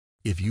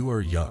If you are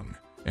young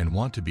and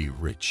want to be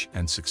rich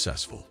and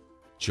successful,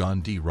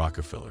 John D.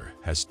 Rockefeller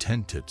has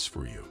 10 tips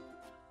for you.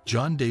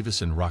 John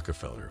Davison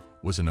Rockefeller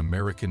was an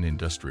American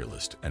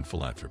industrialist and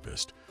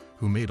philanthropist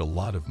who made a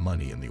lot of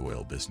money in the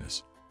oil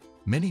business.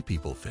 Many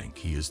people think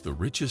he is the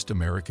richest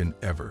American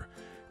ever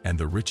and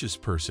the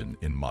richest person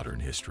in modern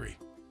history.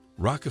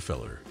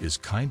 Rockefeller is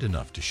kind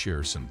enough to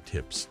share some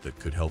tips that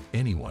could help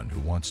anyone who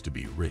wants to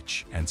be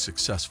rich and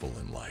successful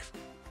in life.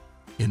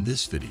 In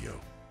this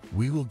video,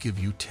 we will give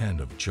you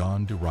 10 of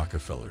John D.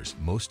 Rockefeller's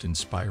most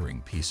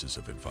inspiring pieces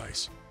of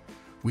advice.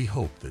 We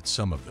hope that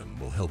some of them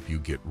will help you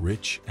get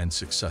rich and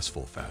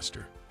successful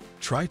faster.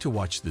 Try to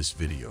watch this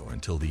video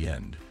until the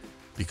end,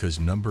 because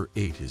number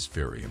 8 is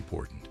very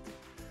important.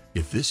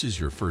 If this is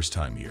your first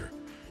time here,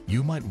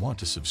 you might want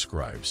to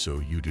subscribe so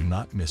you do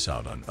not miss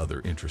out on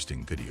other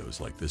interesting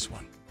videos like this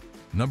one.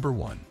 Number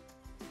 1.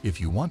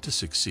 If you want to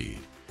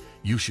succeed,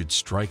 you should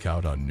strike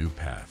out on new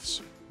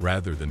paths,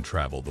 rather than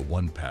travel the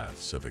one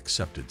paths of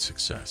accepted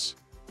success.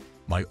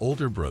 My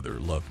older brother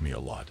loved me a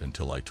lot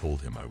until I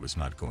told him I was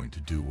not going to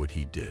do what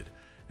he did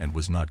and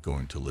was not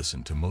going to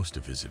listen to most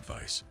of his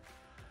advice.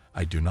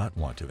 I do not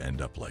want to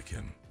end up like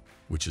him,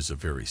 which is a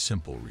very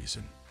simple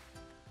reason.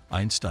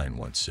 Einstein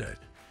once said,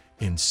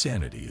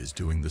 "Insanity is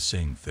doing the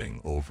same thing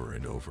over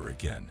and over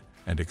again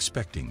and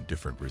expecting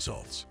different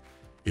results."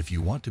 If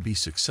you want to be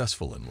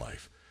successful in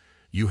life,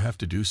 you have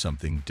to do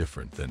something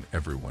different than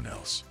everyone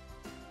else.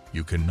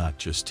 You cannot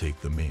just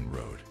take the main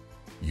road.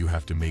 You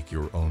have to make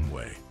your own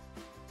way.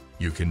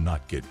 You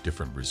cannot get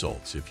different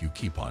results if you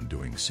keep on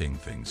doing same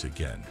things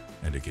again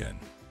and again.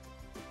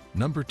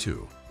 Number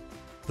 2.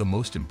 The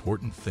most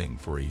important thing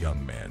for a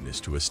young man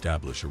is to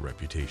establish a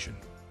reputation.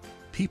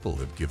 People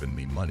have given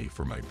me money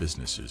for my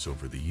businesses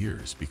over the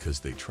years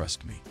because they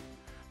trust me.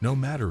 No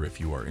matter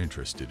if you are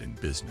interested in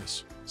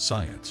business,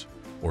 science,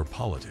 or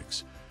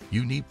politics,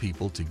 you need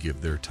people to give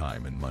their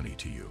time and money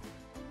to you.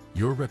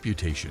 Your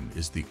reputation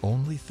is the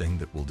only thing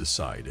that will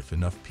decide if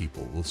enough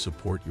people will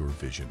support your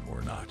vision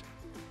or not.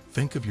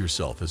 Think of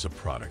yourself as a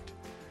product,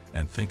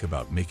 and think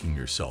about making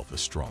yourself a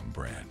strong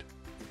brand.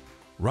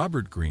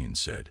 Robert Greene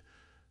said,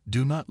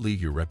 "Do not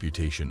leave your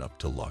reputation up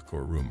to luck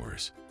or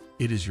rumors.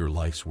 It is your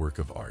life's work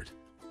of art,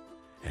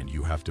 and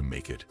you have to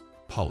make it,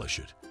 polish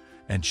it,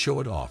 and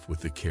show it off with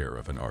the care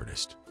of an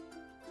artist."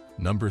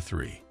 Number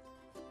 3.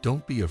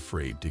 Don't be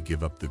afraid to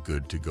give up the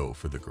good to go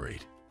for the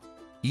great.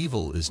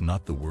 Evil is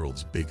not the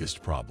world's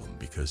biggest problem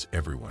because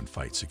everyone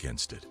fights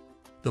against it.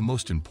 The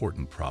most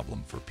important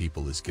problem for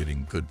people is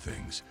getting good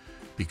things,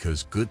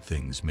 because good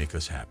things make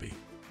us happy.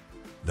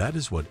 That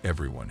is what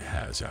everyone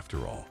has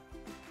after all.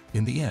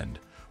 In the end,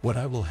 what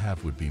I will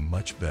have would be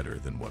much better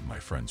than what my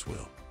friends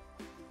will.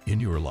 In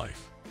your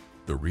life,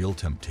 the real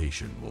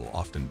temptation will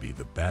often be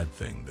the bad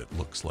thing that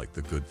looks like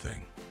the good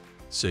thing.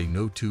 Say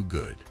no too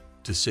good,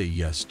 to say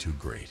yes too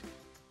great.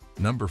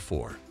 Number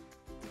 4.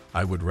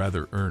 I would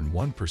rather earn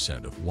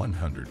 1% of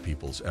 100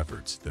 people's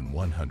efforts than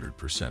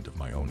 100% of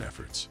my own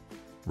efforts.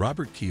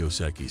 Robert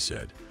Kiyosaki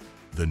said,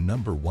 "The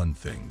number one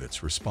thing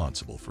that's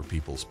responsible for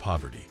people's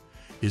poverty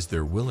is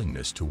their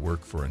willingness to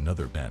work for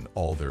another man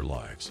all their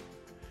lives."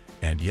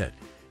 And yet,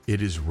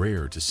 it is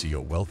rare to see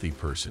a wealthy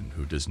person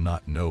who does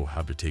not know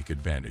how to take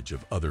advantage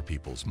of other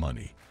people's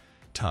money,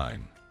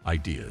 time,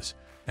 ideas,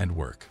 and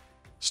work.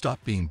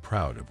 Stop being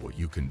proud of what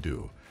you can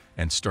do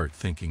and start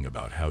thinking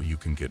about how you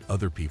can get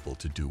other people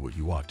to do what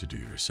you ought to do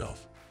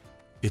yourself.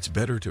 It's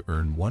better to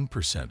earn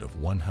 1% of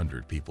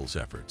 100 people's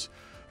efforts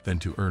than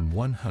to earn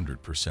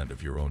 100%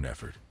 of your own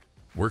effort.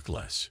 Work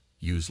less,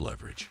 use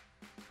leverage.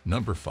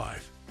 Number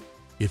 5.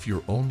 If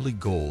your only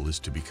goal is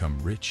to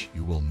become rich,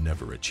 you will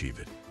never achieve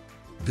it.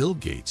 Bill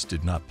Gates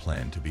did not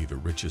plan to be the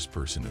richest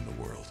person in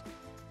the world.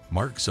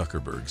 Mark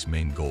Zuckerberg's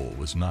main goal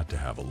was not to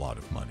have a lot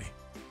of money.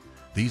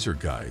 These are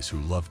guys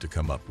who love to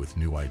come up with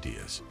new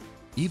ideas.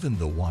 Even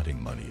though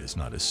wanting money is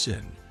not a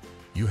sin,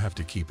 you have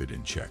to keep it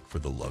in check for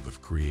the love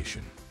of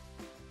creation.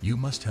 You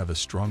must have a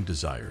strong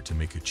desire to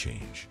make a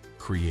change,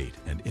 create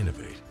and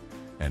innovate,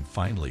 and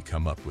finally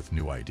come up with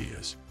new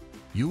ideas.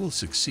 You will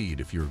succeed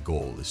if your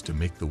goal is to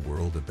make the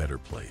world a better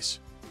place.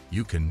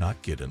 You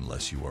cannot get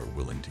unless you are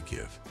willing to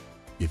give.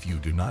 If you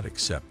do not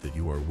accept that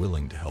you are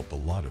willing to help a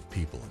lot of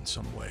people in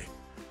some way,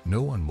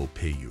 no one will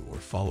pay you or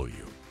follow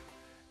you,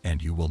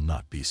 and you will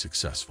not be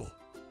successful.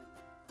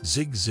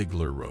 Zig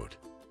Ziglar wrote,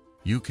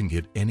 "You can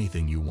get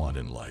anything you want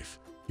in life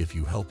if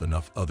you help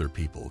enough other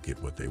people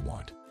get what they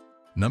want."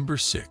 Number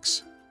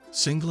 6.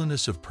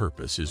 Singleness of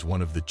purpose is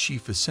one of the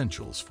chief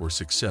essentials for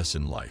success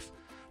in life,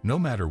 no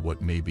matter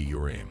what may be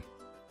your aim.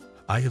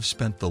 I have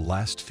spent the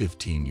last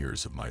 15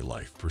 years of my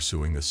life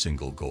pursuing a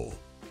single goal: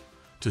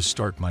 to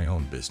start my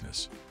own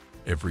business.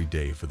 Every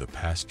day for the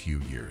past few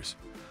years,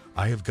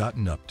 I have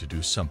gotten up to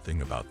do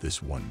something about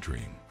this one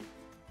dream.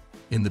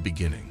 In the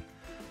beginning,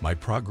 my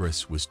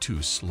progress was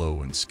too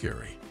slow and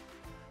scary.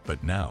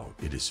 But now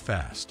it is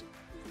fast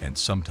and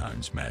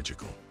sometimes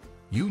magical.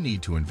 You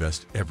need to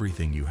invest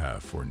everything you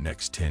have for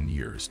next 10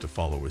 years to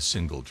follow a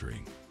single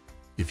dream.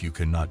 If you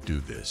cannot do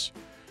this,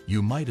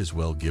 you might as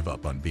well give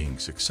up on being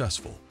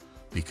successful,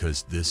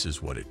 because this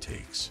is what it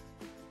takes.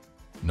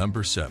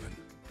 Number 7.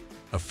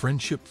 A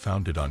friendship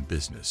founded on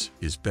business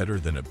is better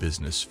than a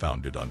business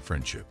founded on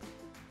friendship.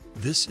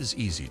 This is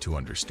easy to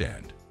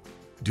understand.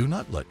 Do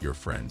not let your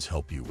friends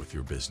help you with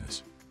your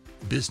business.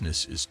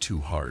 Business is too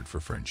hard for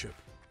friendship.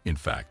 In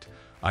fact,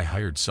 I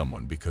hired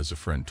someone because a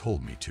friend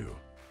told me to,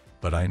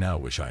 but I now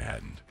wish I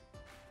hadn't.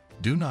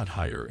 Do not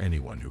hire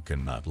anyone who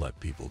cannot let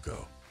people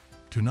go.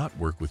 Do not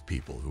work with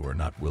people who are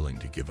not willing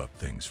to give up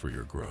things for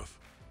your growth.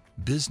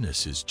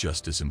 Business is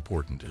just as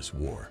important as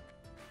war.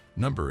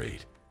 Number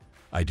 8.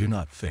 I do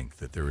not think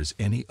that there is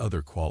any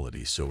other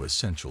quality so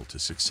essential to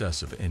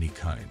success of any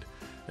kind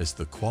as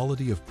the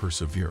quality of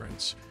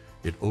perseverance.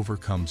 It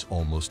overcomes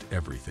almost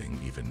everything,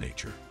 even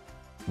nature.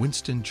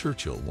 Winston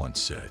Churchill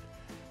once said,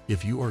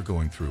 "If you are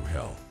going through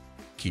hell,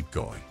 keep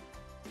going.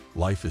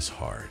 Life is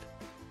hard,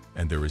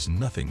 and there is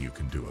nothing you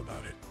can do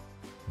about it."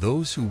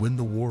 Those who win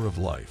the war of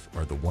life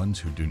are the ones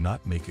who do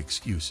not make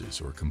excuses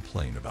or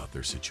complain about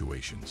their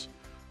situations.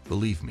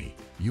 Believe me,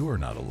 you are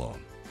not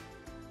alone.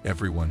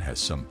 Everyone has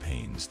some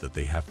pains that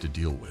they have to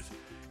deal with,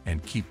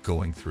 and keep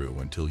going through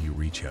until you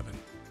reach heaven.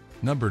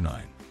 Number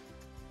 9.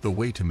 The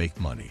way to make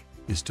money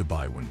is to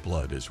buy when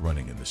blood is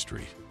running in the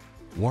street.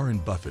 Warren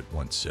Buffett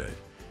once said,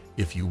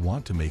 "If you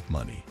want to make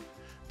money,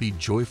 be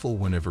joyful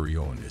whenever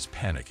everyone is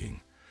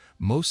panicking.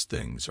 Most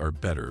things are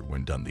better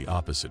when done the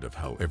opposite of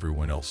how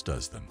everyone else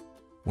does them.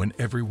 When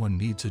everyone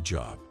needs a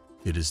job,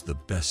 it is the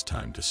best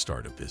time to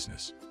start a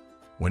business.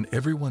 When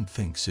everyone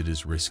thinks it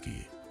is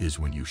risky is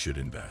when you should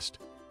invest.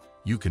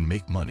 You can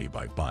make money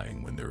by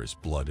buying when there is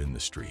blood in the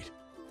street."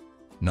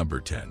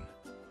 Number 10.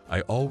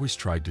 I always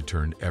tried to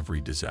turn every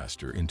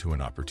disaster into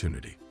an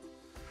opportunity.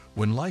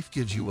 When life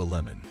gives you a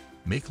lemon,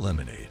 make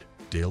lemonade,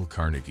 Dale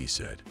Carnegie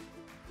said.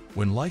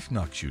 When life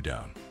knocks you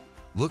down,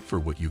 look for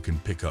what you can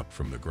pick up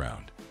from the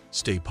ground.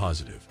 Stay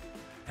positive,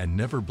 and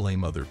never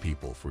blame other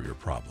people for your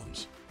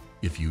problems.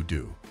 If you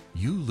do,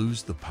 you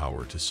lose the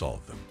power to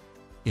solve them.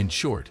 In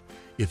short,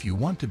 if you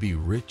want to be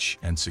rich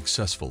and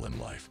successful in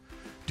life,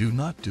 do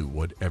not do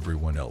what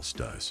everyone else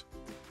does.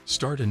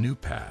 Start a new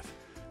path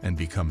and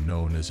become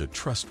known as a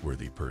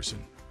trustworthy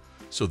person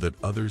so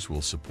that others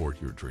will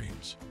support your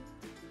dreams.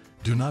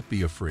 Do not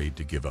be afraid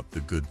to give up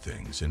the good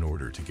things in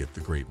order to get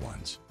the great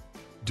ones.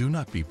 Do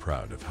not be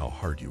proud of how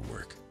hard you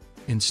work.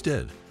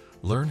 Instead,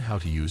 learn how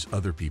to use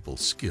other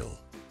people's skill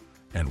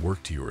and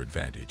work to your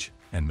advantage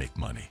and make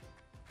money.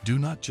 Do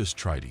not just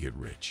try to get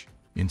rich.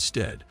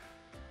 Instead,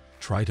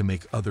 try to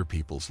make other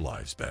people's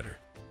lives better,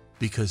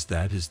 because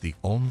that is the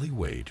only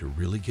way to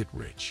really get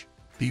rich.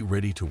 Be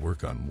ready to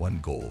work on one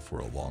goal for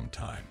a long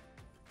time.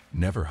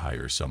 Never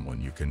hire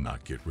someone you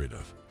cannot get rid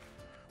of.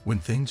 When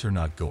things are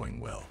not going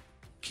well,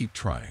 keep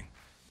trying.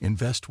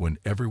 Invest when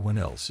everyone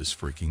else is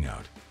freaking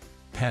out.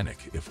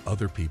 Panic if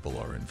other people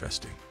are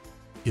investing.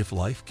 If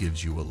life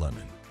gives you a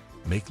lemon,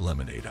 make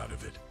lemonade out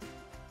of it.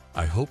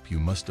 I hope you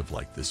must have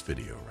liked this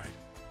video, right?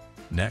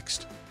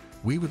 Next,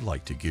 we would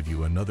like to give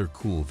you another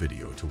cool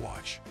video to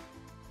watch.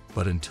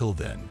 But until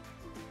then,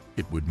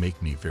 it would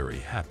make me very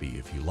happy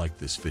if you liked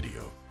this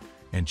video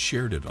and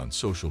shared it on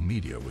social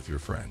media with your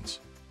friends.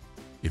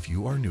 If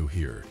you are new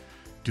here,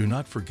 do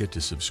not forget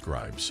to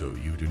subscribe so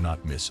you do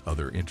not miss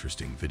other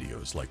interesting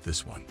videos like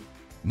this one.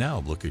 Now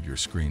look at your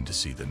screen to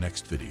see the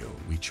next video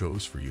we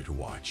chose for you to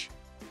watch.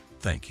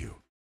 Thank you.